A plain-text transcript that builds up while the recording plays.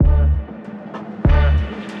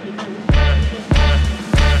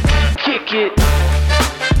Get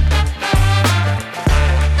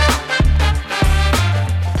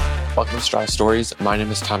Welcome to Strata Stories. My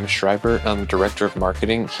name is Thomas Schreiber, and I'm the Director of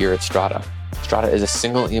Marketing here at Strata. Strata is a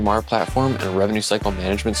single EMR platform and a revenue cycle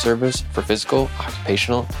management service for physical,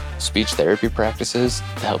 occupational, speech therapy practices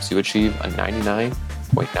that helps you achieve a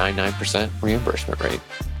 99.99% reimbursement rate.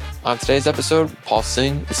 On today's episode, Paul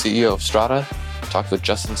Singh, the CEO of Strata, talked with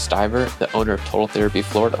Justin Stiver, the owner of Total Therapy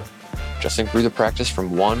Florida. Justin grew the practice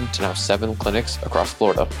from 1 to now 7 clinics across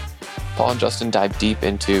Florida. Paul and Justin dive deep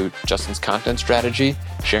into Justin's content strategy,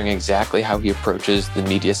 sharing exactly how he approaches the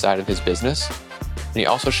media side of his business. And he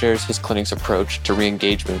also shares his clinic's approach to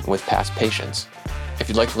re-engagement with past patients. If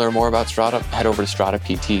you'd like to learn more about Strata, head over to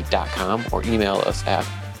stratapt.com or email us at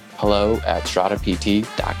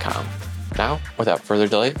hello@stratapt.com. Now, without further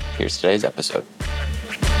delay, here's today's episode.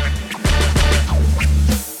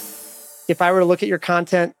 If I were to look at your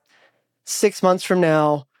content 6 months from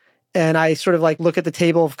now, and I sort of like look at the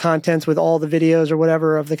table of contents with all the videos or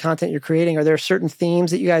whatever of the content you're creating, are there certain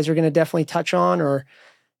themes that you guys are going to definitely touch on?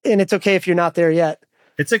 And it's okay if you're not there yet.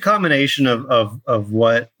 It's a combination of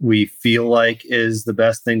what we feel like is the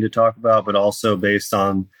best thing to talk about, but also based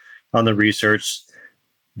on the research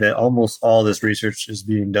that almost all this research is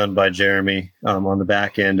being done by Jeremy on the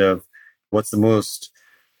back end of what's the most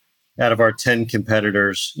out of our 10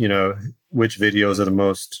 competitors, which videos are the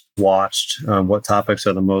most watched, what topics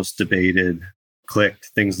are the most debated, clicked,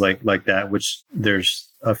 things like that, which there's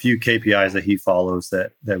a few KPIs that he follows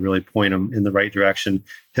that really point him in the right direction.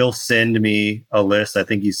 He'll send me a list. I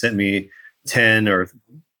think he sent me 10 or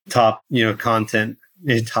top, content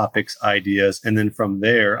topics, ideas. And then from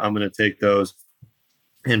there, I'm going to take those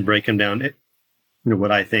and break them down,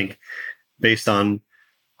 what I think based on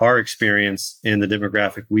our experience in the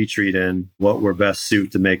demographic we treat in, what we're best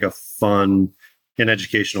suited to make a fun and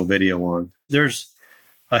educational video on. There's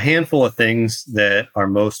a handful of things that are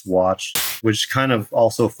most watched, which kind of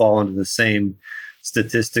also fall into the same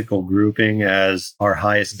statistical grouping as our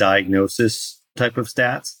highest diagnosis type of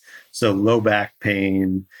stats. So low back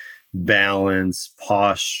pain, balance,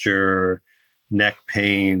 posture, neck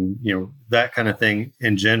pain, that kind of thing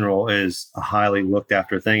in general is a highly looked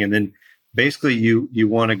after thing. And then basically you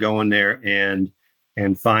want to go in there and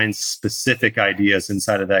find specific ideas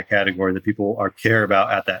inside of that category that people care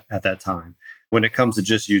about at that time. When it comes to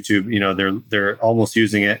just YouTube, they're almost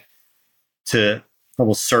using it to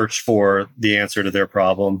almost search for the answer to their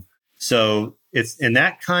problem. So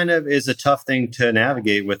that kind of is a tough thing to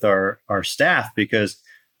navigate with our staff, because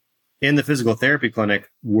in the physical therapy clinic,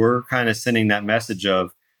 we're kind of sending that message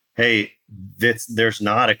of, hey, there's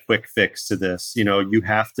not a quick fix to this. You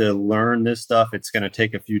have to learn this stuff. It's going to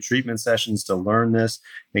take a few treatment sessions to learn this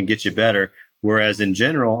and get you better. Whereas in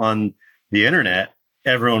general, on the internet,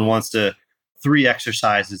 everyone wants 3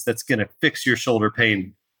 exercises that's going to fix your shoulder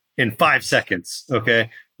pain in 5 seconds. Okay.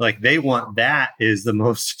 Like they want that is the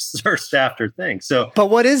most searched after thing. So, but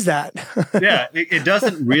what is that? Yeah, it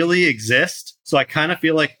doesn't really exist. So I kind of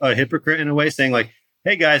feel like a hypocrite in a way, saying like,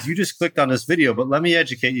 hey guys, you just clicked on this video, but let me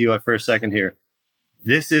educate you for a second here.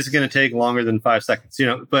 This is going to take longer than 5 seconds,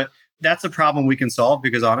 but that's a problem we can solve,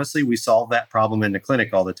 because honestly, we solve that problem in the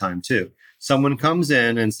clinic all the time too. Someone comes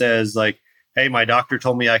in and says like, hey, my doctor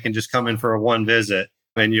told me I can just come in for a 1 visit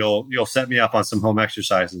and you'll set me up on some home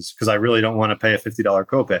exercises because I really don't want to pay a $50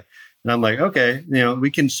 copay. And I'm like, okay, we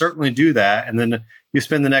can certainly do that. And then you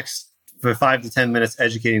spend the next 5 to 10 minutes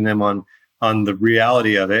educating them on the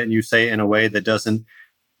reality of it. And you say it in a way that doesn't,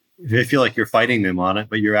 they feel like you're fighting them on it,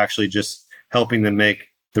 but you're actually just helping them make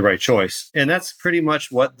the right choice. And that's pretty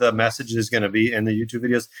much what the message is going to be in the YouTube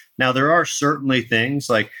videos. Now, there are certainly things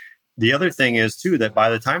like the other thing is too, that by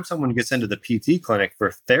the time someone gets into the PT clinic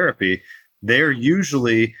for therapy, they're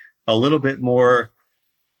usually a little bit more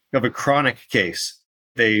of a chronic case.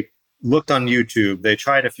 They looked on YouTube, they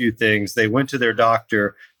tried a few things, they went to their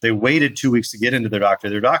doctor, they waited 2 weeks to get into their doctor.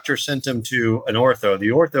 Their doctor sent them to an ortho. The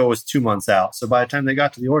ortho was 2 months out. So by the time they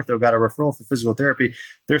got to the ortho, got a referral for physical therapy,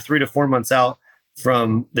 they're 3 to 4 months out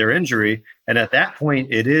from their injury. And at that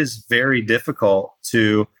point, it is very difficult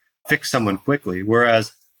to fix someone quickly.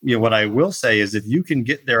 Whereas, what I will say is if you can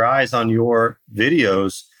get their eyes on your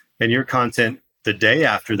videos and your content the day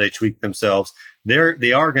after they tweak themselves,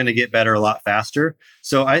 they are going to get better a lot faster.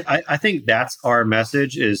 So I think that's our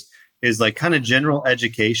message is like kind of general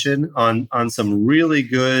education on some really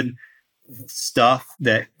good stuff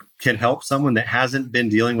that can help someone that hasn't been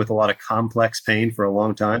dealing with a lot of complex pain for a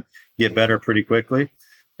long time get better pretty quickly.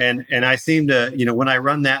 And I seem to, when I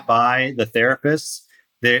run that by the therapists,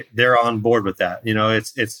 they're on board with that.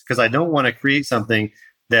 It's because I don't want to create something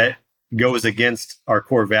that goes against our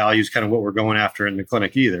core values, kind of what we're going after in the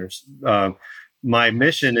clinic either. My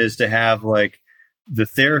mission is to have like the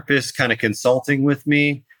therapist kind of consulting with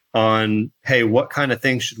me on, hey, what kind of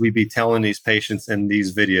things should we be telling these patients in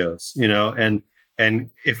these videos,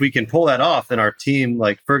 and if we can pull that off, then our team,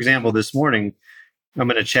 like for example, this morning, I'm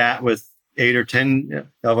going to chat with 8 or 10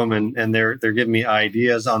 of them, and they're giving me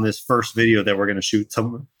ideas on this first video that we're going to shoot.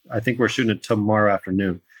 I think we're shooting it tomorrow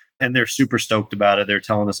afternoon, and they're super stoked about it. They're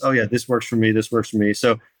telling us, "Oh yeah, this works for me. This works for me."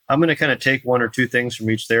 So I'm going to kind of take 1 or 2 things from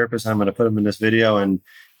each therapist. I'm going to put them in this video, and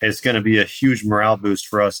it's going to be a huge morale boost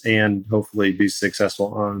for us, and hopefully be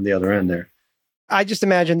successful on the other end there. I just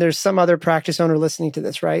imagine there's some other practice owner listening to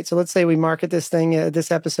this, right? So let's say we market this thing,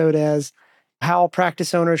 this episode as how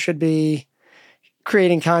practice owners should be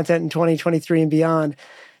creating content in 2023 and beyond.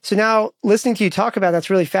 So now listening to you talk about that's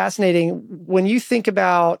really fascinating. When you think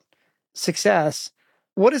about success,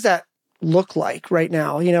 what does that look like right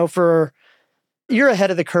now? You're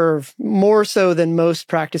ahead of the curve more so than most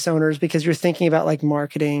practice owners because you're thinking about like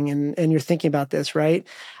marketing and you're thinking about this, right?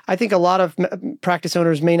 I think a lot of practice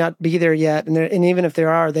owners may not be there yet. And even if they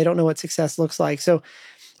are, they don't know what success looks like. So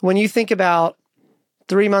when you think about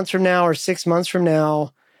 3 months from now or 6 months from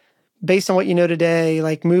now, based on what you know today,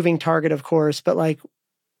 like moving target, of course, but like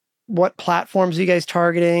what platforms are you guys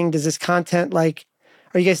targeting? Does this content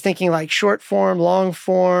are you guys thinking like short form, long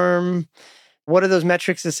form? What are those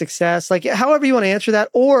metrics of success? Like however you want to answer that,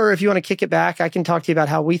 or if you want to kick it back, I can talk to you about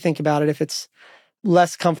how we think about it if it's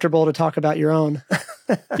less comfortable to talk about your own.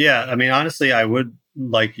 Yeah, I mean, honestly, I would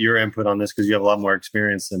like your input on this because you have a lot more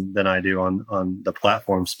experience than I do on the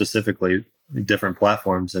platform, specifically different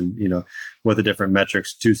platforms, and what the different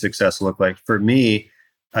metrics to success look like. For me,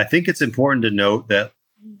 I think it's important to note that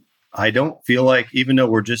I don't feel like, even though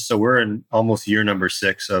we're in almost year number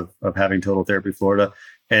 6 of having Total Therapy Florida,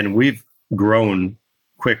 and we've grown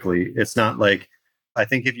quickly. It's not like, I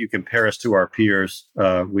think if you compare us to our peers,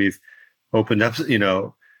 we've opened up,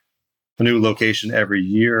 a new location every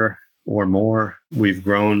year or more. We've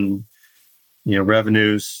grown,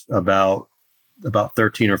 revenues about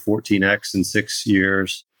 13 or 14x in 6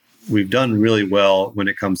 years. We've done really well when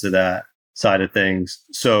it comes to that side of things.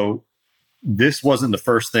 So this wasn't the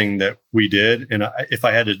first thing that we did. And if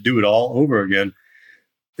I had to do it all over again,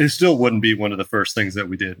 it still wouldn't be one of the first things that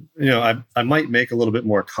we did. I might make a little bit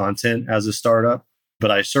more content as a startup, but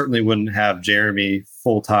I certainly wouldn't have Jeremy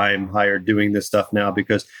full-time hired doing this stuff now,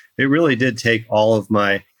 because it really did take all of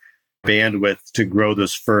my bandwidth to grow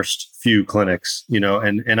those first few clinics,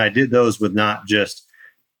 and I did those with not just,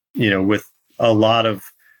 with a lot of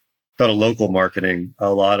local marketing, a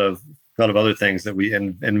lot of other things that we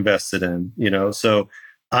invested in, so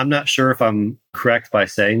I'm not sure if I'm correct by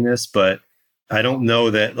saying this, but I don't know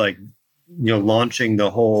that launching the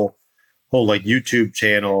whole like YouTube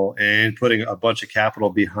channel and putting a bunch of capital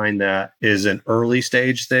behind that is an early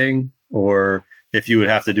stage thing, or if you would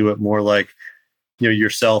have to do it more like,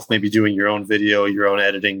 yourself, maybe doing your own video, your own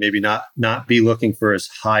editing, maybe not be looking for as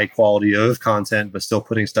high quality of content, but still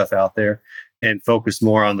putting stuff out there and focus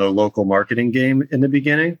more on the local marketing game in the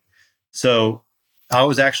beginning. So I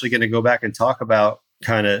was actually going to go back and talk about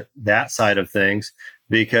kind of that side of things,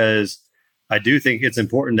 because I do think it's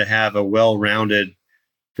important to have a well-rounded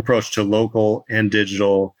approach to local and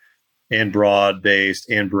digital and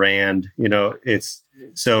broad-based and brand. It's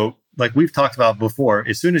so, like we've talked about before,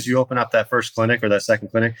 as soon as you open up that first clinic or that second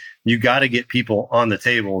clinic, you got to get people on the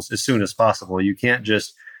tables as soon as possible. You can't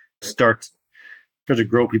just start to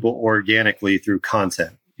grow people organically through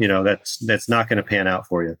content. That's not going to pan out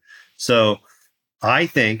for you. So I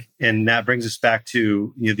think, and that brings us back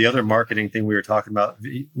to the other marketing thing we were talking about,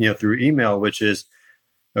 through email, which is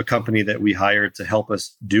a company that we hired to help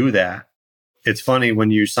us do that. It's funny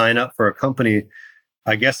when you sign up for a company,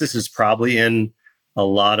 I guess this is probably in a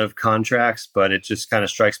lot of contracts, but it just kind of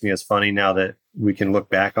strikes me as funny now that we can look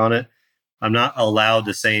back on it. I'm not allowed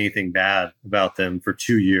to say anything bad about them for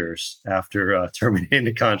 2 years after terminating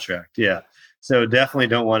the contract. Yeah. So definitely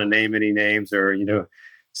don't want to name any names or,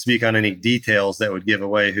 speak on any details that would give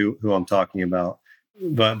away who I'm talking about.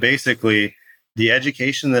 But basically, the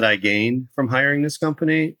education that I gained from hiring this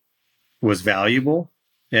company was valuable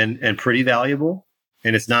and pretty valuable.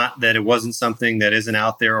 And it's not that it wasn't something that isn't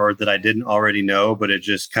out there or that I didn't already know, but it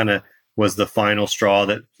just kind of was the final straw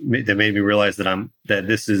that made me realize that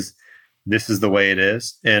this is the way it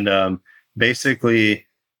is. And basically,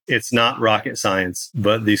 it's not rocket science,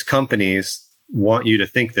 but these companies want you to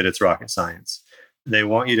think that it's rocket science. They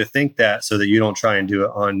want you to think that so that you don't try and do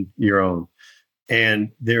it on your own.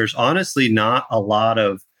 And there's honestly not a lot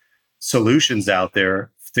of solutions out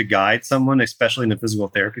there to guide someone, especially in the physical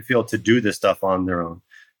therapy field, to do this stuff on their own.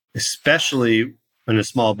 especially in a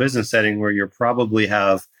small business setting where you probably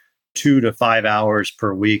have 2 to 5 hours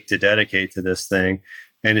per week to dedicate to this thing.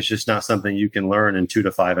 And it's just not something you can learn in 2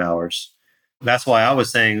 to 5 hours. That's why I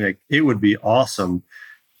was saying like it would be awesome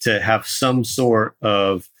to have some sort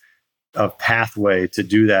of pathway to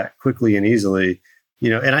do that quickly and easily.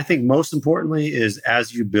 And I think most importantly is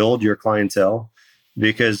as you build your clientele,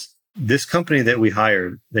 because this company that we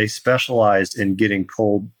hired, they specialized in getting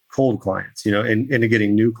cold clients, and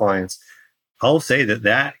getting new clients. I'll say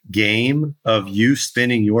that game of you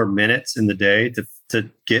spending your minutes in the day to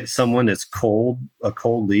get someone that's a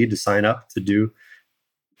cold lead to sign up to do,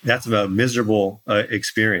 that's a miserable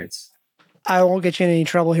experience. I won't get you in any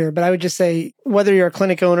trouble here, but I would just say whether you're a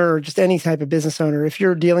clinic owner or just any type of business owner, if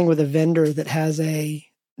you're dealing with a vendor that has a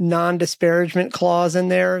non-disparagement clause in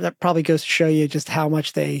there, that probably goes to show you just how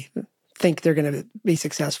much they think they're going to be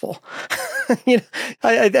successful. I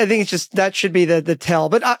think it's just that should be the tell.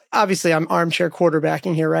 But obviously, I'm armchair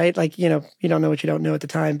quarterbacking here, right? Like, you don't know what you don't know at the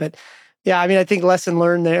time. But yeah, I mean, I think lesson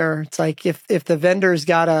learned there. It's like if the vendor's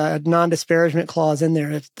got a non-disparagement clause in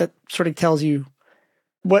there, that sort of tells you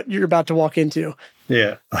what you're about to walk into.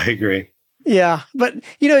 Yeah, I agree. Yeah. But,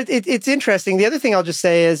 it's interesting. The other thing I'll just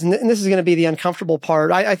say is, and this is going to be the uncomfortable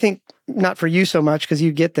part, I think not for you so much because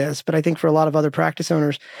you get this, but I think for a lot of other practice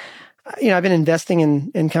owners, I've been investing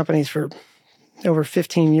in companies for over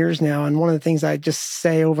 15 years now. And one of the things I just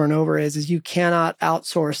say over and over is you cannot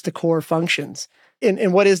outsource the core functions.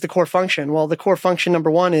 And what is the core function? Well, the core function,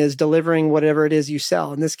 number one, is delivering whatever it is you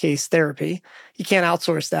sell. In this case, therapy. You can't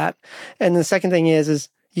outsource that. And the second thing is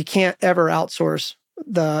you can't ever outsource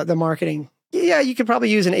the marketing. Yeah, you could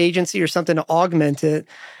probably use an agency or something to augment it,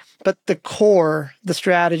 but the core, the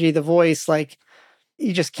strategy, the voice, like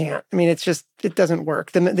you just can't. I mean, it doesn't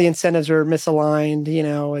work. The incentives are misaligned.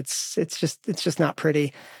 It's just not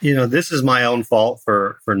pretty. This is my own fault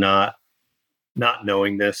for not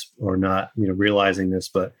knowing this or not realizing this,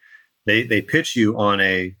 but they pitch you on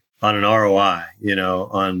an ROI,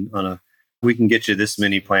 on a we can get you this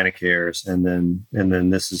many plan of cares, and then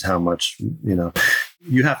this is how much.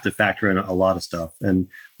 You have to factor in a lot of stuff. And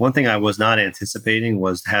one thing I was not anticipating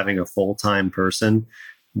was having a full-time person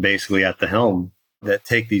basically at the helm that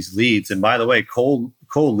take these leads. And by the way, cold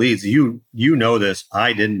leads, you know this,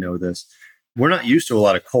 I didn't know this. We're not used to a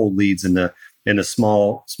lot of cold leads in the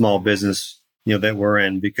small business that we're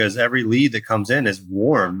in, because every lead that comes in is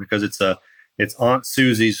warm because it's Aunt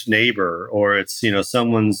Susie's neighbor, or it's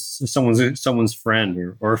someone's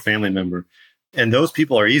friend or a family member. And those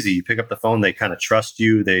people are easy. You pick up the phone, they kind of trust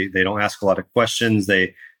you. They don't ask a lot of questions.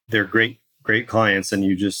 They're great clients, and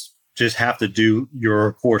you just have to do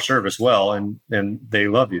your core service well, and they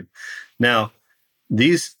love you. Now,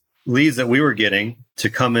 these leads that we were getting to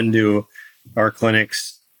come into our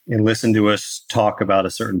clinics and listen to us talk about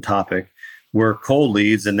a certain topic were cold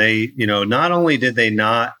leads. And they, not only did they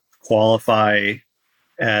not qualify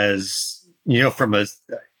as, from a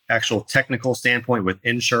actual technical standpoint with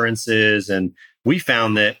insurances, and we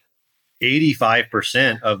found that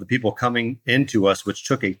 85% of the people coming into us, which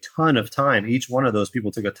took a ton of time, each one of those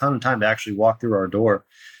people took a ton of time to actually walk through our door,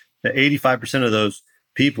 that 85% of those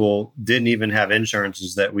people didn't even have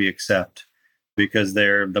insurances that we accept because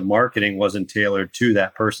the marketing wasn't tailored to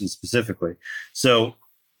that person specifically. So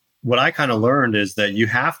what I kind of learned is that you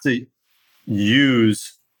have to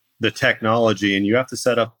use the technology, and you have to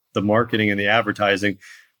set up the marketing and the advertising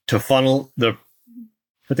to funnel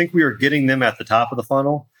I think we were getting them at the top of the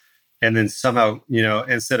funnel, and then somehow,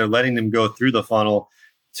 instead of letting them go through the funnel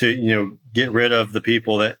to, get rid of the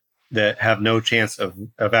people that have no chance of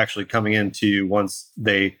actually coming into you once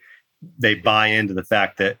they buy into the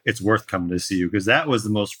fact that it's worth coming to see you. Because that was the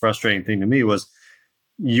most frustrating thing to me, was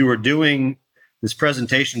you were doing this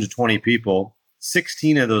presentation to 20 people.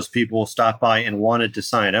 16 of those people stopped by and wanted to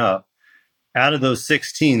sign up. Out of those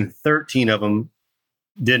 16, 13 of them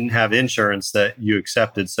didn't have insurance that you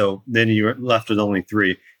accepted. So then you were left with only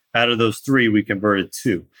 3. Out of those 3, we converted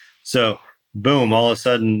 2. So boom, all of a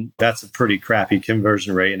sudden, that's a pretty crappy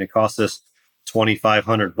conversion rate. And it cost us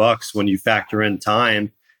 $2,500 when you factor in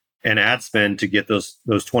time and ad spend to get those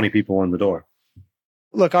 20 people in the door.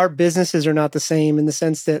 Look, our businesses are not the same in the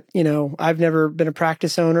sense that, I've never been a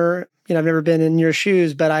practice owner. I've never been in your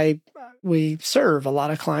shoes, but we serve a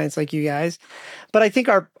lot of clients like you guys. But I think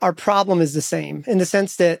our problem is the same in the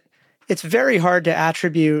sense that it's very hard to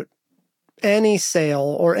attribute any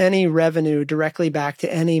sale or any revenue directly back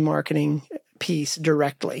to any marketing piece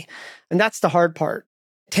directly. And that's the hard part.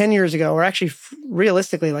 10 years ago, or actually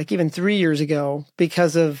realistically, like even 3 years ago,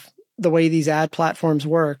 because of the way these ad platforms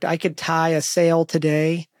worked, I could tie a sale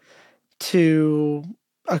today to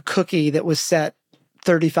a cookie that was set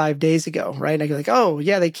 35 days ago, right? And I go like, oh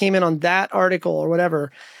yeah, they came in on that article or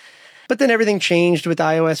whatever. But then everything changed with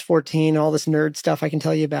iOS 14, all this nerd stuff I can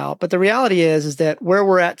tell you about. But the reality is that where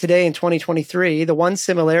we're at today in 2023, the one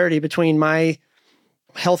similarity between my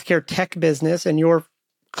healthcare tech business and your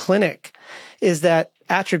clinic is that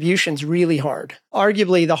attribution's really hard.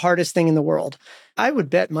 Arguably the hardest thing in the world. I would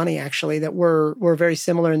bet money actually that we're very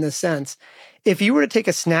similar in this sense. If you were to take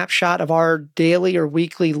a snapshot of our daily or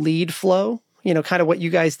weekly lead flow, kind of what you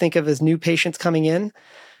guys think of as new patients coming in,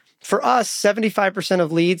 for us, 75%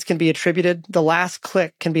 of leads can be attributed, the last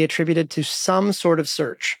click can be attributed to some sort of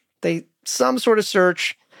search. Some sort of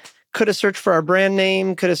search, could have searched for our brand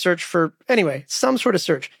name, could have searched for, anyway, some sort of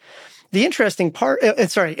search. The interesting part,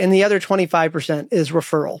 and the other 25% is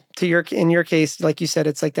referral. In your case, like you said,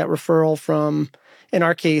 it's like that referral from, in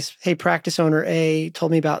our case, hey, practice owner A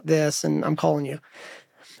told me about this and I'm calling you.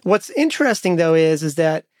 What's interesting though is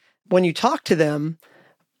that when you talk to them,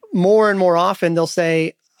 more and more often they'll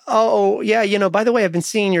say, oh, yeah, by the way, I've been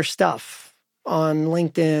seeing your stuff on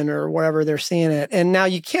LinkedIn or wherever they're seeing it. And now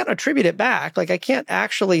you can't attribute it back. Like I can't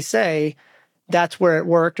actually say that's where it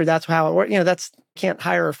worked or that's how it worked. Can't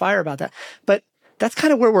hire or fire about that. But that's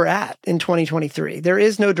kind of where we're at in 2023. There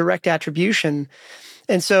is no direct attribution.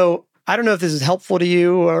 And so I don't know if this is helpful to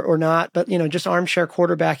you or not, but, just armchair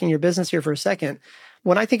quarterbacking your business here for a second.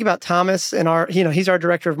 When I think about Thomas and he's our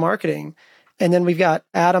director of marketing. And then we've got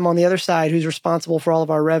Adam on the other side, who's responsible for all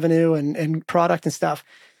of our revenue and product and stuff.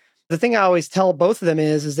 The thing I always tell both of them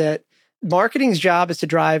is that marketing's job is to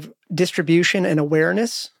drive distribution and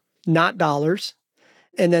awareness, not dollars.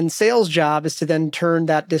 And then sales job is to then turn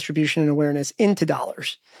that distribution and awareness into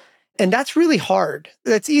dollars. And that's really hard.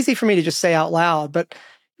 That's easy for me to just say out loud, but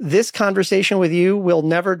this conversation with you will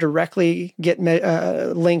never directly get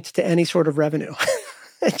linked to any sort of revenue.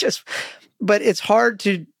 But it's hard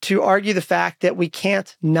to argue the fact that we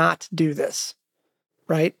can't not do this,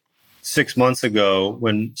 right? 6 months ago,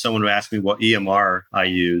 when someone would ask me what EMR I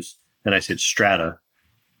use, and I said Strata,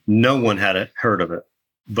 no one had heard of it.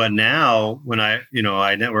 But now, when I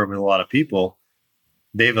network with a lot of people,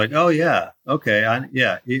 they've like, oh yeah, okay,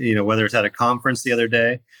 whether it's at a conference the other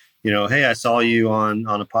day, hey, I saw you on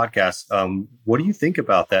a podcast. What do you think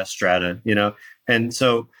about that Strata? And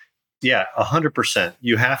so, yeah, 100%.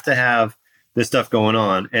 You have to have this stuff going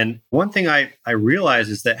on. And one thing I realize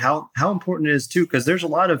is that how important it is too, because there's a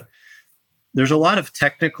lot of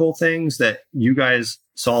technical things that you guys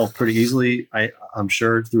solve pretty easily, I'm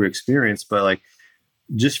sure through experience, but like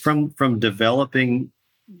just from developing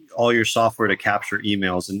all your software to capture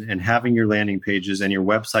emails and having your landing pages and your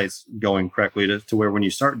websites going correctly to where when you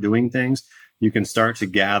start doing things, you can start to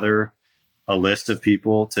gather a list of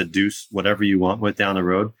people to do whatever you want with down the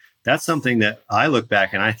road. That's something that I look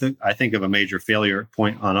back and I think of a major failure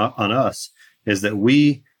point on us is that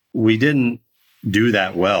we didn't do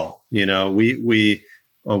that well.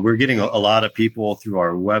 We're getting a lot of people through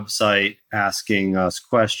our website asking us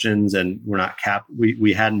questions, and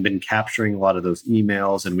we hadn't been capturing a lot of those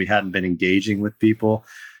emails, and we hadn't been engaging with people.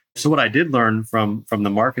 So what I did learn from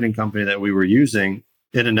the marketing company that we were using,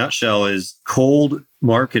 in a nutshell, is cold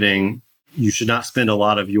marketing. You should not spend a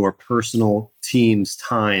lot of your personal team's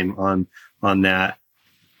time on that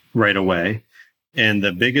right away. And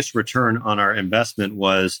the biggest return on our investment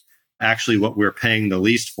was actually what we're paying the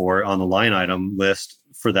least for on the line item list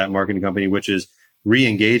for that marketing company, which is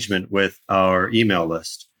re-engagement with our email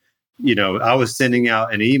list. I was sending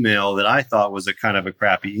out an email that I thought was a kind of a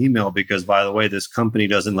crappy email because, by the way, this company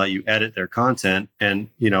doesn't let you edit their content. And,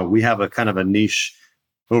 we have a kind of a niche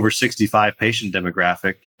over 65 patient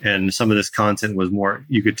demographic. And some of this content was more,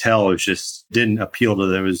 you could tell it just didn't appeal to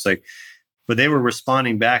them. It was like, but they were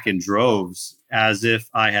responding back in droves as if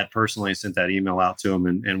I had personally sent that email out to them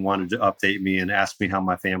and wanted to update me and ask me how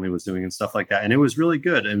my family was doing and stuff like that. And it was really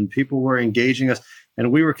good. And people were engaging us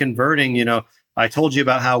and we were converting. I told you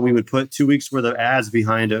about how we would put 2 weeks worth of ads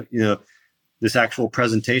behind this actual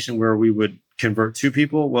presentation where we would convert 2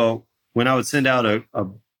 people. Well, when I would send out a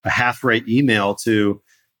half rate email to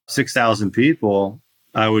 6,000 people,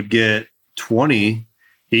 I would get 20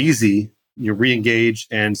 easy. You re-engage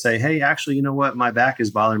and say, hey, actually, you know what? My back is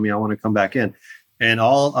bothering me. I want to come back in. And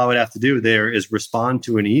all I would have to do there is respond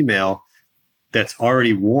to an email that's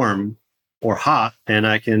already warm or hot, and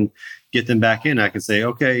I can get them back in. I can say,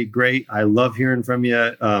 okay, great. I love hearing from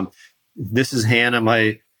you. This is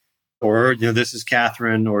Hannah, or this is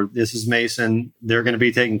Catherine, or this is Mason. They're going to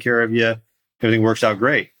be taking care of you. Everything works out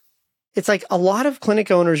great. It's like a lot of clinic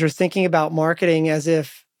owners are thinking about marketing as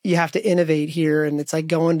if you have to innovate here, and it's like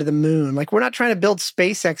going to the moon. Like, we're not trying to build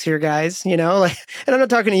SpaceX here, guys, like, and I'm not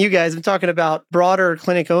talking to you guys, I'm talking about broader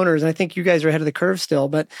clinic owners. And I think you guys are ahead of the curve still,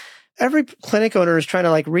 but every clinic owner is trying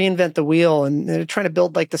to like reinvent the wheel, and they're trying to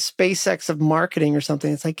build like the SpaceX of marketing or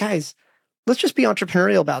something. It's like, guys, let's just be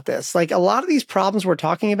entrepreneurial about this. Like, a lot of these problems we're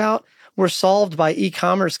talking about were solved by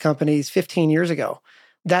e-commerce companies 15 years ago.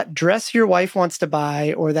 That dress your wife wants to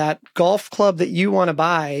buy, or that golf club that you want to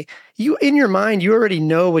buy, you, in your mind, you already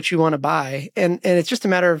know what you want to buy. And it's just a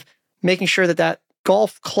matter of making sure that that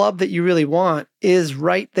golf club that you really want is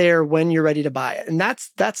right there when you're ready to buy it. And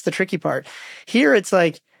that's the tricky part. Here, it's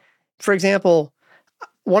like, for example,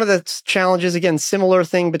 one of the challenges, again, similar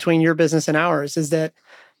thing between your business and ours, is that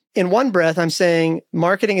in one breath, I'm saying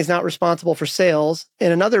marketing is not responsible for sales.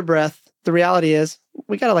 In another breath, the reality is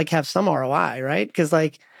we got to like have some ROI, right? Because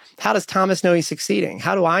like, how does Thomas know he's succeeding?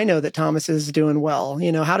 How do I know that Thomas is doing well?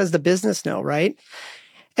 How does the business know, right?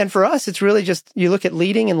 And for us, it's really just, you look at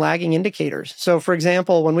leading and lagging indicators. So for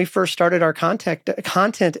example, when we first started our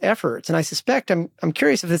content efforts, and I suspect, I'm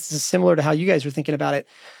curious if this is similar to how you guys are thinking about it,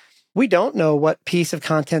 we don't know what piece of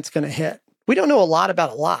content's going to hit. We don't know a lot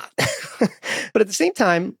about a lot. But at the same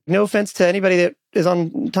time, no offense to anybody that is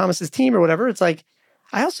on Thomas's team or whatever, it's like,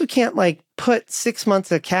 I also can't like put 6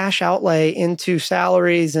 months of cash outlay into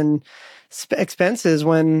salaries and expenses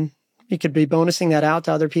when you could be bonusing that out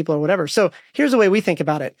to other people or whatever. So here's the way we think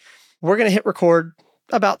about it. We're going to hit record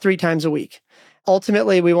about 3 times a week.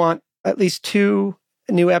 Ultimately, we want at least 2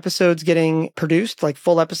 new episodes getting produced, like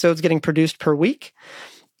full episodes getting produced per week.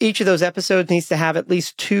 Each of those episodes needs to have at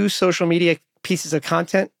least 2 social media pieces of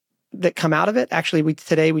content that come out of it. Actually,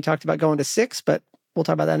 today we talked about going to 6, but we'll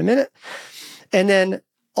talk about that in a minute. And then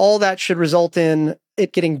all that should result in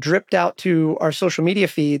it getting dripped out to our social media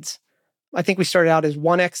feeds. I think we started out as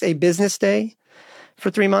 1x a business day for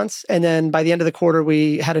 3 months. And then by the end of the quarter,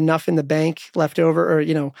 we had enough in the bank left over,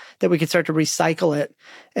 or, that we could start to recycle it.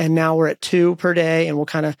 And now we're at 2 per day, and we'll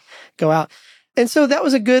kind of go out. And so that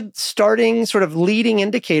was a good starting sort of leading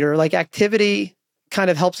indicator. Like, activity kind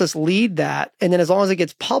of helps us lead that. And then as long as it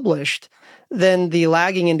gets published, then the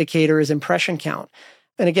lagging indicator is impression count.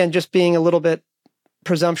 And again, just being a little bit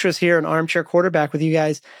presumptuous here, an armchair quarterback with you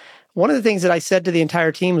guys, one of the things that I said to the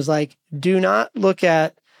entire team was like, do not look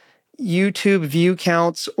at YouTube view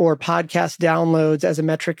counts or podcast downloads as a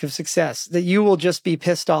metric of success, that you will just be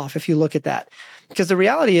pissed off if you look at that. Because the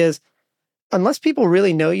reality is, unless people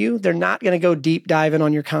really know you, they're not going to go deep diving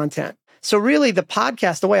on your content. So really, the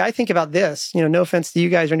podcast, the way I think about this, no offense to you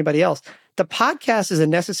guys or anybody else, the podcast is a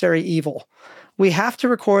necessary evil. We have to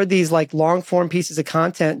record these like long form pieces of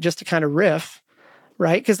content just to kind of riff,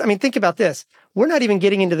 right? Because think about this. We're not even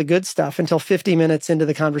getting into the good stuff until 50 minutes into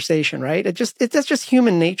the conversation, right? That's just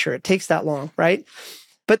human nature. It takes that long, right?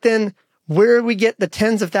 But then where we get the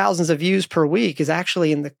tens of thousands of views per week is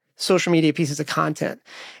actually in the social media pieces of content.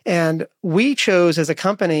 And we chose as a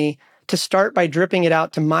company to start by dripping it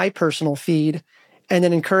out to my personal feed, and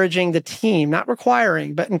then encouraging the team, not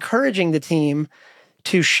requiring, but encouraging the team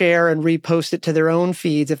to share and repost it to their own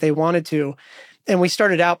feeds if they wanted to. And we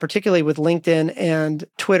started out particularly with LinkedIn and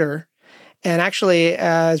Twitter. And actually,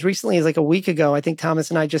 as recently as like a week ago, I think Thomas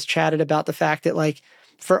and I just chatted about the fact that like,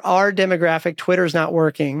 for our demographic, Twitter's not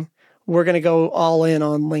working. We're going to go all in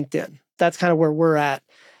on LinkedIn. That's kind of where we're at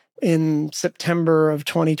in September of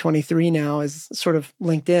 2023 now, is sort of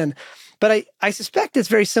LinkedIn. But I suspect it's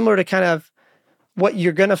very similar to kind of what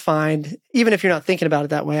you're going to find, even if you're not thinking about it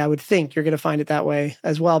that way. I would think you're going to find it that way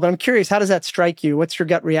as well. But I'm curious, how does that strike you? What's your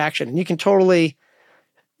gut reaction? And you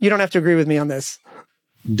don't have to agree with me on this.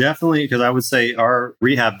 Definitely, because I would say our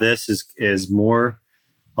rehab this is more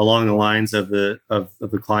along the lines of the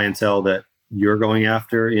clientele that you're going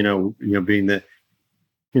after. Being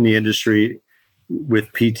in the industry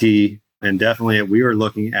with PT, and definitely we were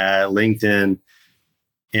looking at LinkedIn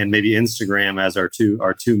and maybe Instagram as our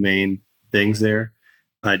two main things there.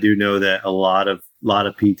 I do know that a lot of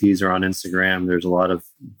PTs are on Instagram. There's a lot of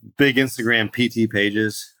big Instagram PT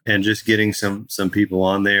pages, and just getting some people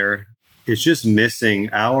on there. It's just missing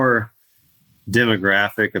our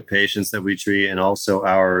demographic of patients that we treat, and also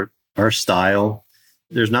our style.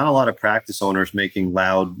 There's not a lot of practice owners making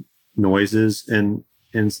loud noises in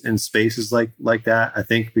spaces like that. I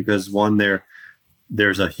think because one,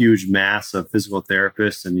 there's a huge mass of physical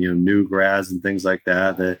therapists and new grads and things like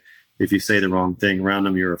that if you say the wrong thing around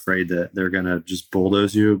them, you're afraid that they're going to just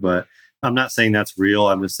bulldoze you. But I'm not saying that's real.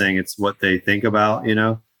 I'm just saying it's what they think about.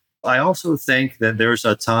 I also think that there's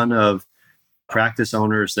a ton of practice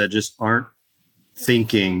owners that just aren't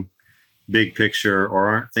thinking big picture, or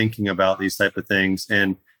aren't thinking about these type of things,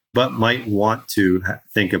 but might want to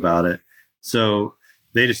think about it. So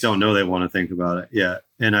They just don't know they want to think about it yet.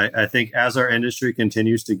 And I think as our industry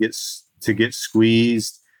continues to get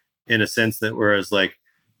squeezed in a sense that whereas like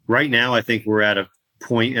right now, I think we're at a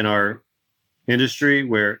point in our industry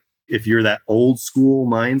where if you're that old school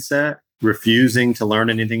mindset, refusing to learn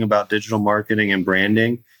anything about digital marketing and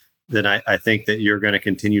branding, then I think that you're going to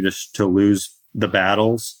continue to lose the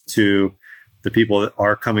battles to the people that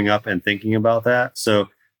are coming up and thinking about that. So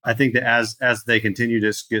I think that as they continue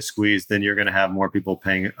to get squeezed, then you're going to have more people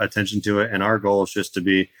paying attention to it. And our goal is just to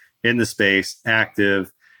be in the space,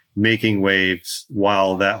 active, making waves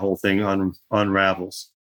while that whole thing unravels.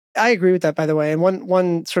 I agree with that, by the way. And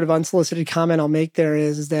one sort of unsolicited comment I'll make there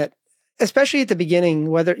is that, especially at the beginning,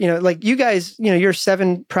 whether, like you guys, you're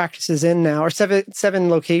 7 practices in now, or seven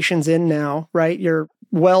locations in now, right? You're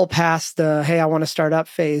well past the, hey, I want to start up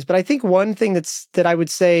phase. But I think one thing that I would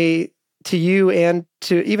say to you and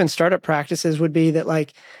to even startup practices would be that,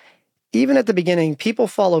 like, even at the beginning, people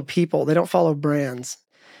follow people, they don't follow brands.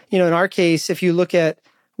 In our case, if you look at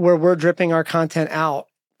where we're dripping our content out,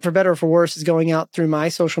 for better or for worse, is going out through my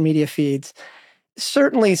social media feeds.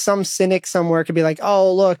 Certainly some cynic somewhere could be like,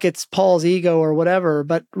 oh, look, it's Paul's ego or whatever.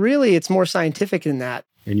 But really, it's more scientific than that.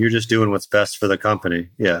 And you're just doing what's best for the company.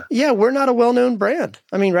 Yeah. Yeah, we're not a well-known brand.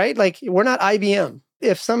 I mean, right? Like, we're not IBM.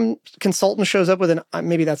 If some consultant shows up with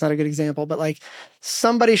maybe that's not a good example, but like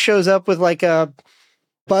somebody shows up with like a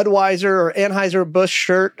Budweiser or Anheuser-Busch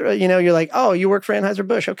shirt, you're like, oh, you work for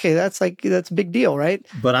Anheuser-Busch. Okay, that's a big deal, right?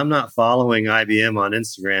 But I'm not following IBM on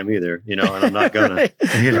Instagram either, and I'm not gonna.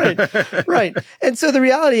 Right. And so the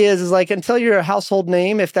reality is like, until you're a household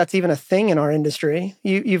name, if that's even a thing in our industry,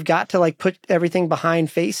 you've got to like put everything behind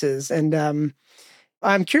faces. And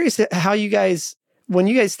I'm curious how you guys, when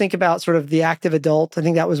you guys think about sort of the active adult, I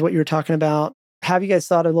think that was what you were talking about. Have you guys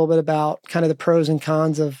thought a little bit about kind of the pros and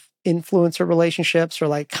cons of influencer relationships or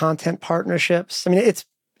like content partnerships? I mean,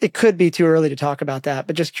 it could be too early to talk about that,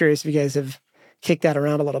 but just curious if you guys have kicked that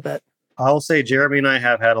around a little bit. I'll say Jeremy and I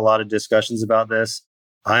have had a lot of discussions about this.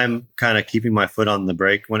 I'm kind of keeping my foot on the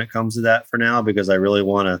brake when it comes to that for now, because I really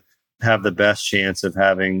want to have the best chance of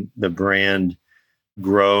having the brand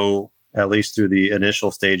grow, at least through the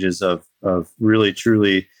initial stages of really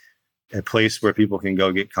truly a place where people can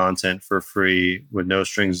go get content for free with no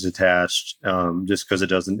strings attached, just because it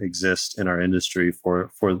doesn't exist in our industry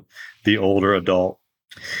for the older adult.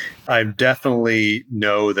 I definitely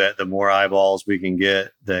know that the more eyeballs we can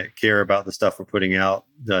get that care about the stuff we're putting out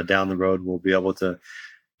down the road, we'll be able to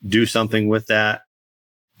do something with that.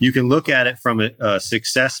 You can look at it from a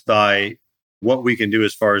success by what we can do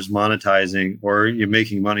as far as monetizing, or you're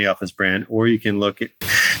making money off this brand, or you can look at,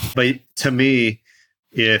 but to me,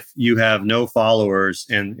 if you have no followers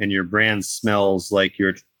and your brand smells like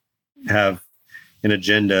you have an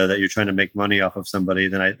agenda that you're trying to make money off of somebody,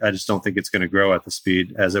 then I just don't think it's going to grow at the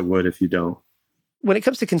speed as it would if you don't. When it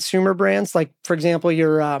comes to consumer brands, like for example,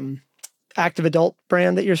 your active adult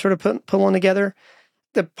brand that you're sort of pulling together,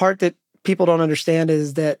 the part that people don't understand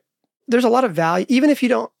is that there's a lot of value, even if you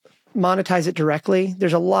don't monetize it directly,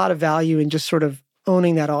 there's a lot of value in just sort of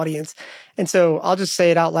owning that audience. And so I'll just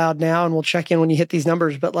say it out loud now and we'll check in when you hit these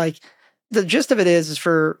numbers. But like the gist of it is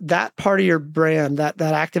for that part of your brand, that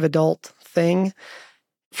active adult thing,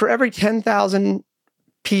 for every 10,000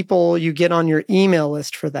 people you get on your email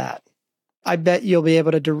list for that, I bet you'll be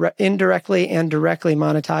able to indirectly and directly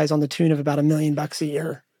monetize on the tune of about $1 million a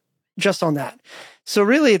year just on that. So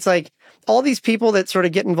really it's like all these people that sort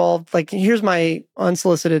of get involved, like here's my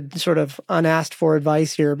unsolicited sort of unasked for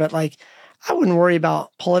advice here, but like I wouldn't worry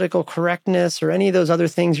about political correctness or any of those other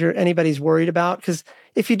things anybody's worried about, because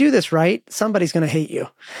if you do this right, somebody's going to hate you.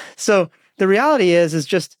 So the reality is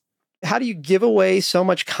just how do you give away so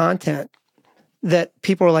much content that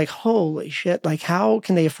people are like, holy shit, like how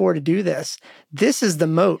can they afford to do this? This is the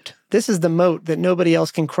moat. This is the moat that nobody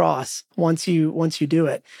else can cross once you do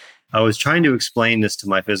it. I was trying to explain this to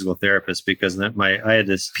my physical therapist because I had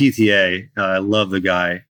this PTA. I love the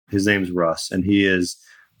guy. His name's Russ, and he is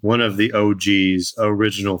one of the OGs,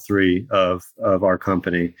 original 3 of our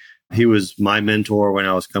company. He was my mentor when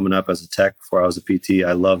I was coming up as a tech before I was a PT.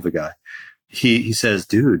 I love the guy. He says,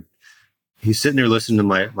 dude, he's sitting there listening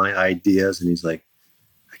to my ideas and he's like,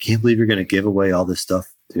 I can't believe you're going to give away all this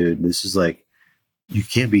stuff, dude. This is like, you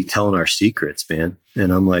can't be telling our secrets, man.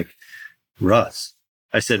 And I'm like, Russ,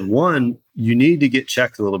 I said, one, you need to get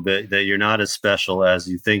checked a little bit that you're not as special as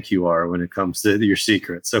you think you are when it comes to your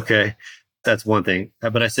secrets. Okay. That's one thing.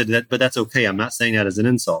 But I said that, but that's okay. I'm not saying that as an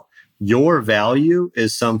insult. Your value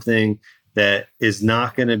is something that is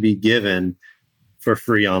not going to be given for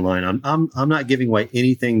free online. I'm not giving away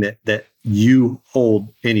anything that you hold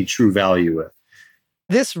any true value with.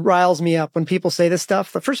 This riles me up when people say this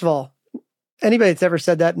stuff. But first of all, anybody that's ever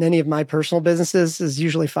said that in any of my personal businesses is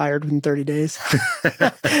usually fired within 30 days.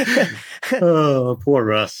 Oh, poor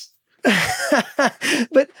Russ.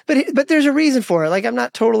 but there's a reason for it. Like, I'm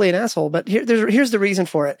not totally an asshole, but here's the reason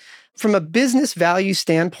for it. From a business value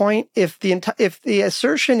standpoint, if the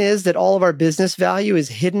assertion is that all of our business value is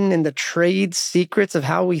hidden in the trade secrets of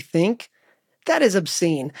how we think, that is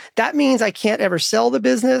obscene. That means I can't ever sell the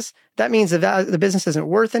business. That means the business isn't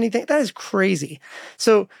worth anything. That is crazy.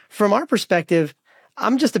 So from our perspective,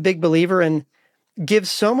 I'm just a big believer in give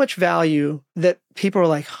so much value that people are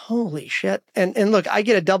like, holy shit. And look, I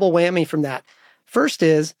get a double whammy from that. First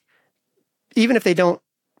is, even if they don't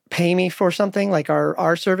pay me for something like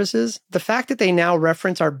our services, the fact that they now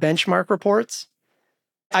reference our benchmark reports,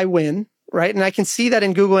 I win, right? And I can see that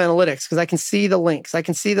in Google Analytics because I can see the links. I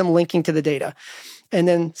can see them linking to the data. And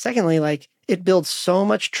then secondly, like, it builds so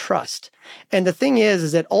much trust. And the thing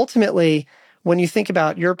is that ultimately, when you think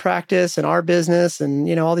about your practice and our business and,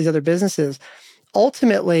 all these other businesses,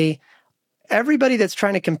 ultimately, everybody that's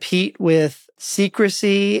trying to compete with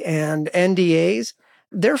secrecy and NDAs,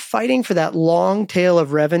 they're fighting for that long tail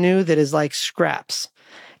of revenue that is like scraps.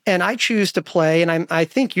 And I choose to play, and I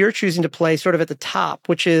think you're choosing to play sort of at the top,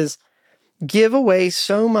 which is give away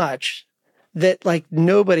so much that like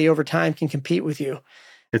nobody over time can compete with you.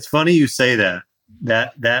 It's funny you say that.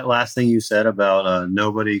 That last thing you said about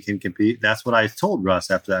nobody can compete. That's what I told Russ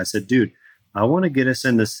after that. I said, dude, I want to get us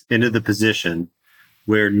into the position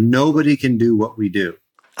where nobody can do what we do.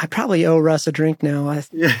 I probably owe Russ a drink now.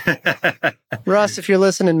 Russ, if you're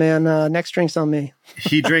listening, man, next drink's on me.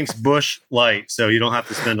 He drinks Busch Light, so you don't have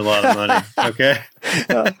to spend a lot of money. Okay.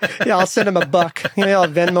 Yeah, I'll send him $1. I'll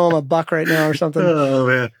Venmo him $1 right now or something. Oh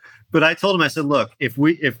man! But I told him, I said, look, if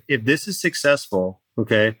this is successful,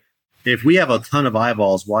 okay, if we have a ton of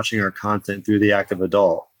eyeballs watching our content through the active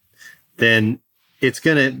adult, then it's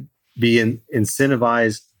going to be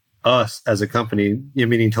incentivize us as a company,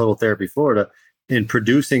 meaning Total Therapy Florida, in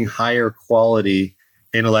producing higher quality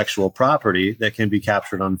intellectual property that can be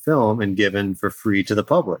captured on film and given for free to the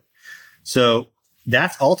public. So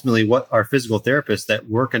that's ultimately what our physical therapists that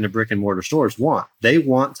work in the brick and mortar stores want. They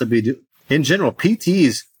want to be, in general,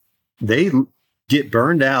 PTs, they get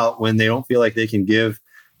burned out when they don't feel like they can give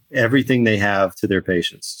everything they have to their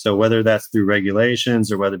patients. So whether that's through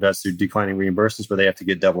regulations or whether that's through declining reimbursements where they have to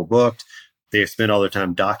get double booked, they spend all their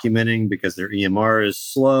time documenting because their EMR is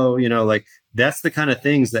slow, like that's the kind of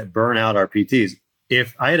things that burn out our PTs.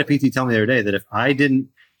 If I had a PT tell me the other day that if I didn't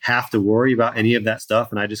have to worry about any of that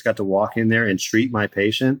stuff and I just got to walk in there and treat my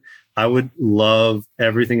patient, I would love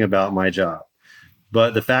everything about my job.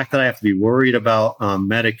 But the fact that I have to be worried about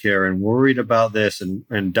Medicare and worried about this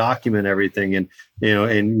and document everything and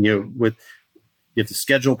with you have to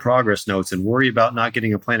schedule progress notes and worry about not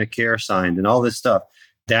getting a plan of care signed and all this stuff.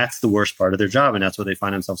 That's the worst part of their job. And that's what they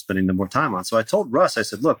find themselves spending the more time on. So I told Russ, I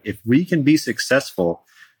said, look, if we can be successful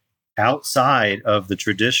outside of the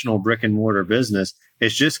traditional brick and mortar business,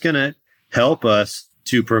 it's just going to help us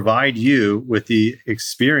to provide you with the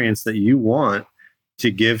experience that you want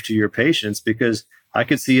to give to your patients, because I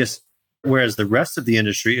could see us, whereas the rest of the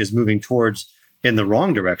industry is moving towards in the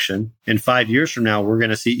wrong direction. In 5 years from now, we're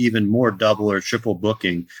going to see even more double or triple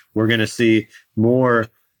booking. We're going to see more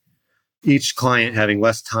each client having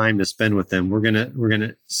less time to spend with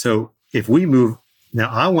them. So if we move now,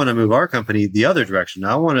 I want to move our company the other direction.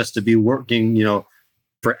 I want us to be working,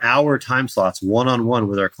 for hour time slots, one-on-one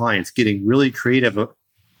with our clients, getting really creative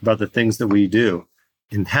about the things that we do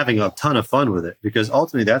and having a ton of fun with it, because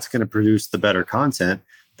ultimately that's going to produce the better content.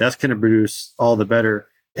 That's going to produce all the better.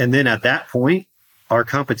 And then at that point, our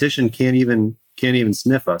competition can't even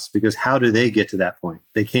sniff us, because how do they get to that point?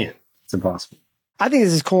 They can't. It's impossible. I think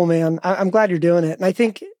this is cool, man. I'm glad you're doing it. And I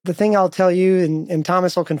think the thing I'll tell you, and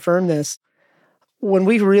Thomas will confirm this, when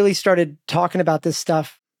we really started talking about this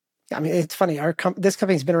stuff, I mean, it's funny. This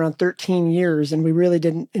company's been around 13 years, and we really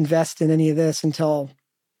didn't invest in any of this until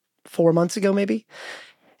 4 months ago, maybe.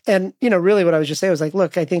 And, really what I was just saying was like,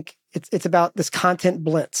 look, I think it's about this content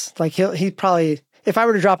blitz. Like he probably, if I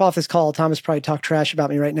were to drop off this call, Thomas probably talk trash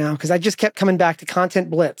about me right now, because I just kept coming back to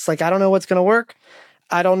content blitz. Like, I don't know what's going to work.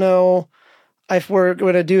 I don't know if we're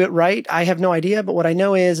going to do it right. I have no idea. But what I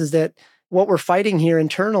know is that what we're fighting here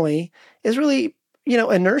internally is really,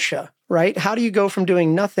 inertia, right? How do you go from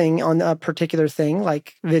doing nothing on a particular thing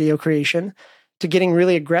like video creation to getting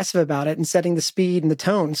really aggressive about it and setting the speed and the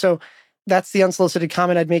tone? So that's the unsolicited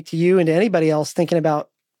comment I'd make to you and to anybody else thinking about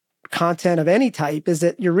content of any type, is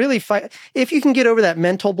that you're really if you can get over that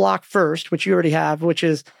mental block first, which you already have, which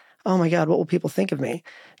is, oh my God, what will people think of me?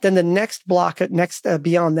 Then the next block,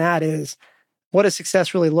 beyond that is, what does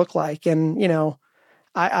success really look like? And,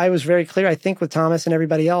 I was very clear, I think, with Thomas and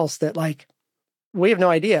everybody else that like, we have no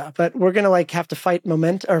idea, but we're going to like have to fight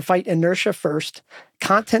fight inertia first,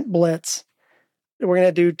 content blitz. We're going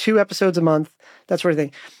to do 2 episodes a month, that sort of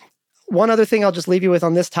thing. One other thing I'll just leave you with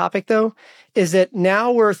on this topic, though, is that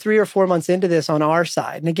now we're 3 or 4 months into this on our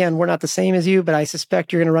side. And again, we're not the same as you, but I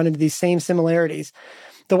suspect you're going to run into these same similarities.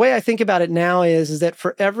 The way I think about it now is that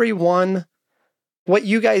for every one, what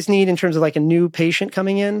you guys need in terms of like a new patient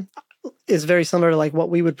coming in is very similar to like what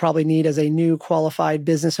we would probably need as a new qualified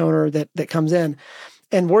business owner that comes in.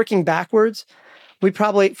 And working backwards, we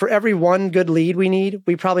probably, for every one good lead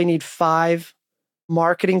we probably need 5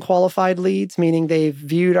 marketing qualified leads, meaning they've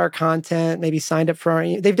viewed our content, maybe signed up for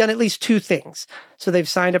they've done at least 2 things. So they've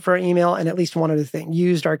signed up for our email and at least one other thing,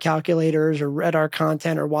 used our calculators or read our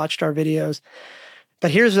content or watched our videos.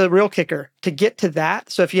 But here's the real kicker. To get to that,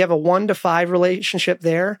 so if you have a 1 to 5 relationship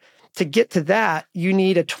there, to get to that, you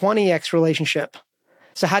need a 20x relationship.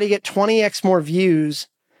 So how do you get 20x more views?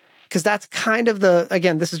 Because that's kind of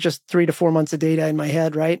again, this is just 3 to 4 months of data in my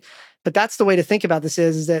head, right? But that's the way to think about this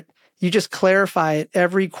is that you just clarify it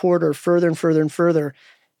every quarter further and further and further.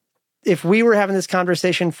 If we were having this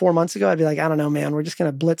conversation 4 months ago, I'd be like, I don't know, man, we're just going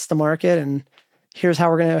to blitz the market and here's how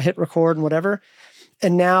we're going to hit record and whatever.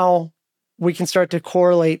 And now we can start to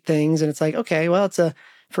correlate things. And it's like, okay, well,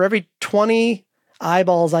 for every 20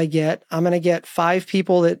 eyeballs I get, I'm going to get 5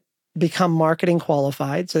 people that become marketing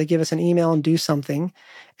qualified. So they give us an email and do something.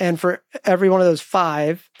 And for every one of those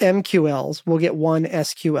 5 MQLs, we'll get 1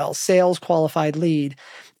 SQL, sales qualified lead.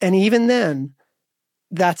 And even then,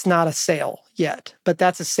 that's not a sale yet, but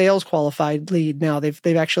that's a sales qualified lead. Now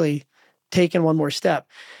they've actually taken one more step.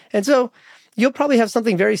 And so you'll probably have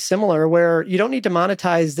something very similar where you don't need to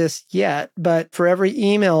monetize this yet, but for every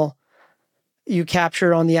email you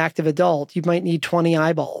capture on the active adult, you might need 20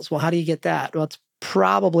 eyeballs. Well, how do you get that? Well, it's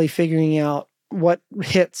probably figuring out what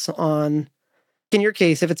hits on, in your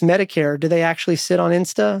case, if it's Medicare, do they actually sit on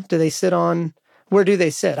Insta? Where do they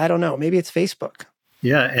sit? I don't know. Maybe it's Facebook.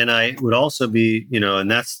 Yeah. And I would also be,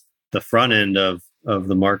 and that's the front end of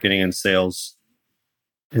the marketing and sales.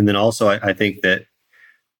 And then also I think that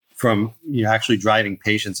from actually driving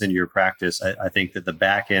patients into your practice, I think that the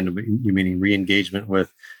back end, you meaning re-engagement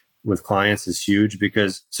with clients, is huge.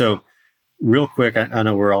 Because so real quick, I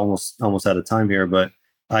know we're almost out of time here, but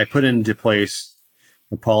I put into place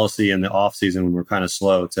a policy in the off season when we're kind of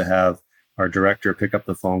slow to have our director pick up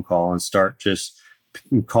the phone call and start just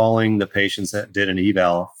calling the patients that did an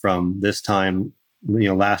eval from this time,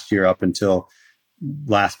 last year up until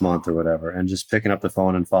last month or whatever, and just picking up the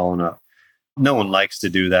phone and following up. No one likes to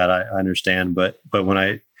do that. I understand, but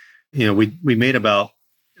when we made about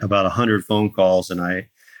 100 phone calls, and I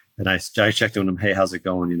checked in with him, hey, how's it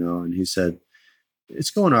going? And he said,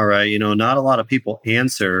 it's going all right. Not a lot of people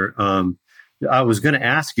answer. I was going to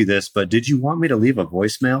ask you this, but did you want me to leave a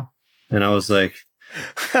voicemail? And I was like,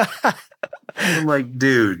 I'm like,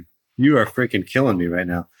 dude, you are freaking killing me right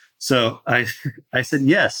now. So I said,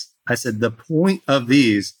 yes. I said, the point of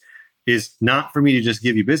these is not for me to just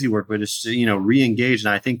give you busy work, but it's to, re-engage.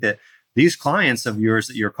 And I think that these clients of yours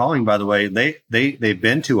that you're calling, by the way, they've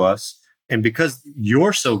been to us. And because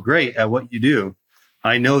you're so great at what you do,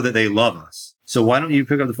 I know that they love us. So why don't you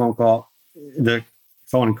pick up the phone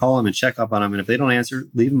and call them and check up on them. And if they don't answer,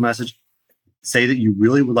 leave a message. Say that you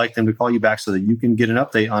really would like them to call you back so that you can get an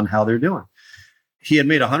update on how they're doing. He had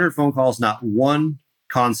made 100 phone calls, not one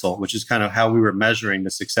consult, which is kind of how we were measuring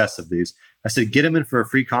the success of these. I said, get them in for a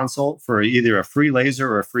free consult for either a free laser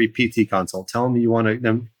or a free PT consult. Tell them you want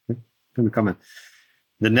them to come in.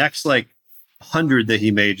 The next 100 that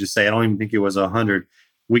he made, just say, I don't even think it was 100.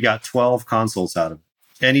 We got 12 consults out of it.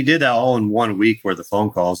 And he did that all in 1 week worth of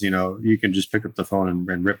phone calls. You can just pick up the phone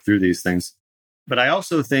and rip through these things. But I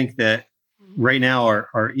also think that right now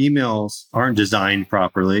our emails aren't designed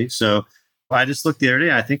properly. So I just looked the other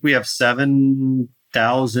day, I think we have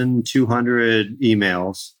 7,200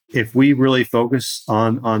 emails. If we really focus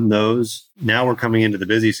on those, now we're coming into the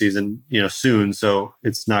busy season, soon. So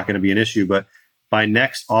it's not going to be an issue. But by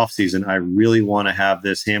next off season, I really want to have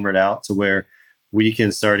this hammered out to where we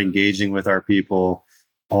can start engaging with our people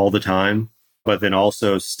all the time, but then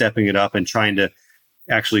also stepping it up and trying to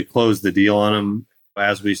actually close the deal on them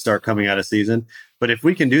as we start coming out of season. But if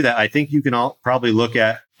we can do that, I think you can all probably look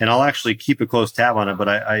at, and I'll actually keep a close tab on it,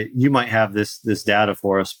 but you might have this data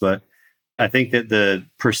for us, but I think that the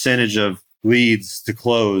percentage of leads to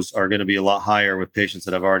close are going to be a lot higher with patients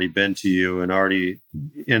that have already been to you and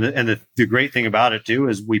the great thing about it too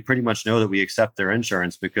is we pretty much know that we accept their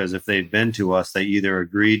insurance, because if they've been to us, they either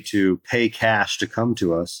agreed to pay cash to come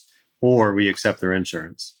to us or we accept their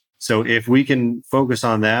insurance. So if we can focus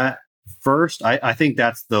on that first, I think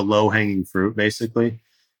that's the low hanging fruit, basically.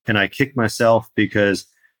 And I kick myself because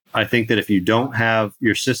I think that if you don't have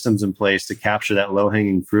your systems in place to capture that low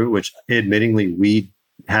hanging fruit, which admittingly we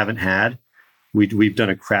haven't had, we've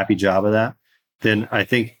done a crappy job of that, then I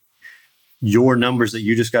think your numbers that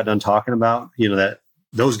you just got done talking about, that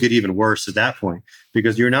those get even worse at that point,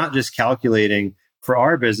 because you're not just calculating for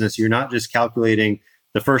our business, you're not just calculating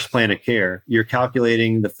the first plan of care. You're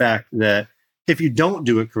calculating the fact that if you don't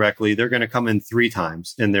do it correctly, they're going to come in 3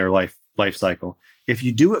 times in their life cycle. If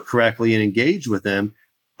you do it correctly and engage with them,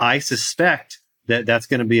 I suspect that that's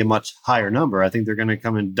going to be a much higher number. I think they're going to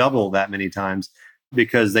come in double that many times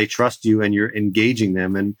because they trust you and you're engaging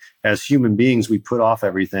them. And as human beings, we put off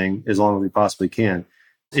everything as long as we possibly can.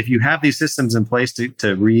 If you have these systems in place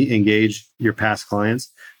to re-engage your past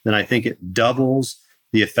clients, then I think it doubles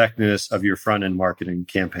the effectiveness of your front-end marketing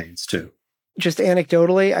campaigns too. Just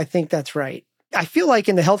anecdotally, I think that's right. I feel like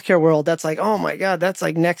in the healthcare world, that's like, oh my God, that's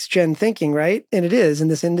like next gen thinking, right? And it is in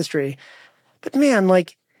this industry. But man,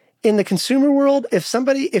 like in the consumer world,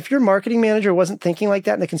 if your marketing manager wasn't thinking like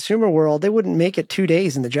that in the consumer world, they wouldn't make it 2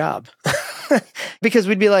 days in the job. Because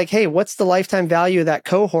we'd be like, hey, what's the lifetime value of that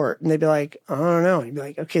cohort? And they'd be like, I don't know. You'd be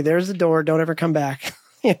like, okay, there's the door. Don't ever come back.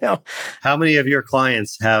 How many of your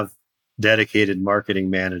clients have dedicated marketing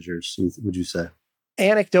managers, would you say?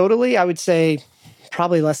 Anecdotally, I would say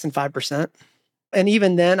probably less than 5%. And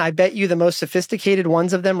even then, I bet you the most sophisticated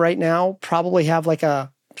ones of them right now probably have like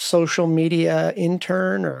a social media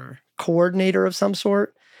intern or coordinator of some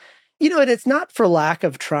sort. And it's not for lack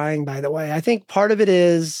of trying, by the way. I think part of it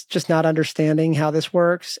is just not understanding how this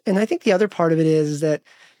works. And I think the other part of it is that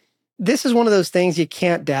this is one of those things you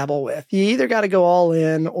can't dabble with. You either got to go all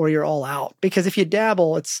in or you're all out. Because if you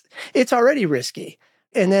dabble, it's already risky.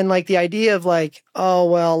 And then like the idea of like, oh,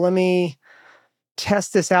 well, let me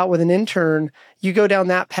test this out with an intern. You go down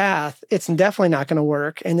that path, it's definitely not going to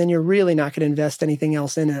work. And then you're really not going to invest anything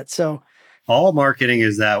else in it. So all marketing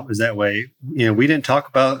is that way. We didn't talk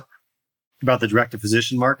about the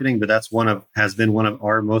direct-to-physician marketing, but has been one of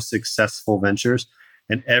our most successful ventures.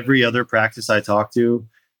 And every other practice I talk to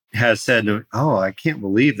has said, oh, I can't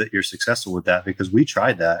believe that you're successful with that because we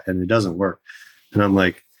tried that and it doesn't work. And I'm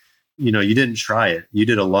like, you didn't try it. You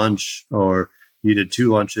did a lunch or you did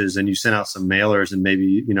 2 lunches and you sent out some mailers and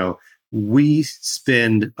maybe, we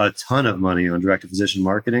spend a ton of money on direct-to-physician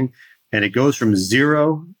marketing and it goes from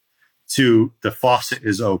 0 to the faucet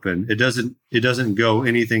is open. It doesn't go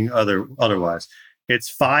anything otherwise. It's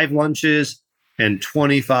 5 lunches and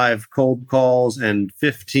 25 cold calls and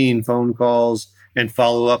 15 phone calls and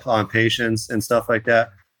follow up on patients and stuff like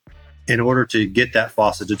that in order to get that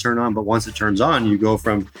faucet to turn on. But once it turns on, you go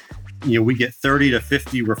from, we get 30 to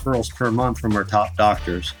 50 referrals per month from our top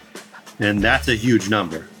doctors. And that's a huge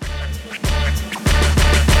number.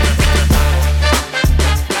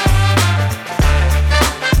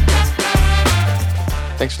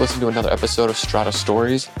 Thanks for listening to another episode of Strata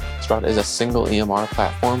Stories. Strata is a single EMR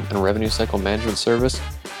platform and revenue cycle management service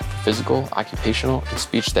for physical, occupational, and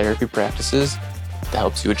speech therapy practices that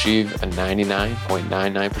helps you achieve a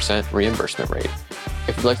 99.99% reimbursement rate.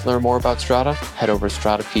 If you'd like to learn more about Strata, head over to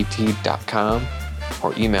stratapt.com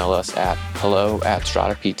or email us at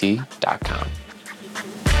hello@stratapt.com.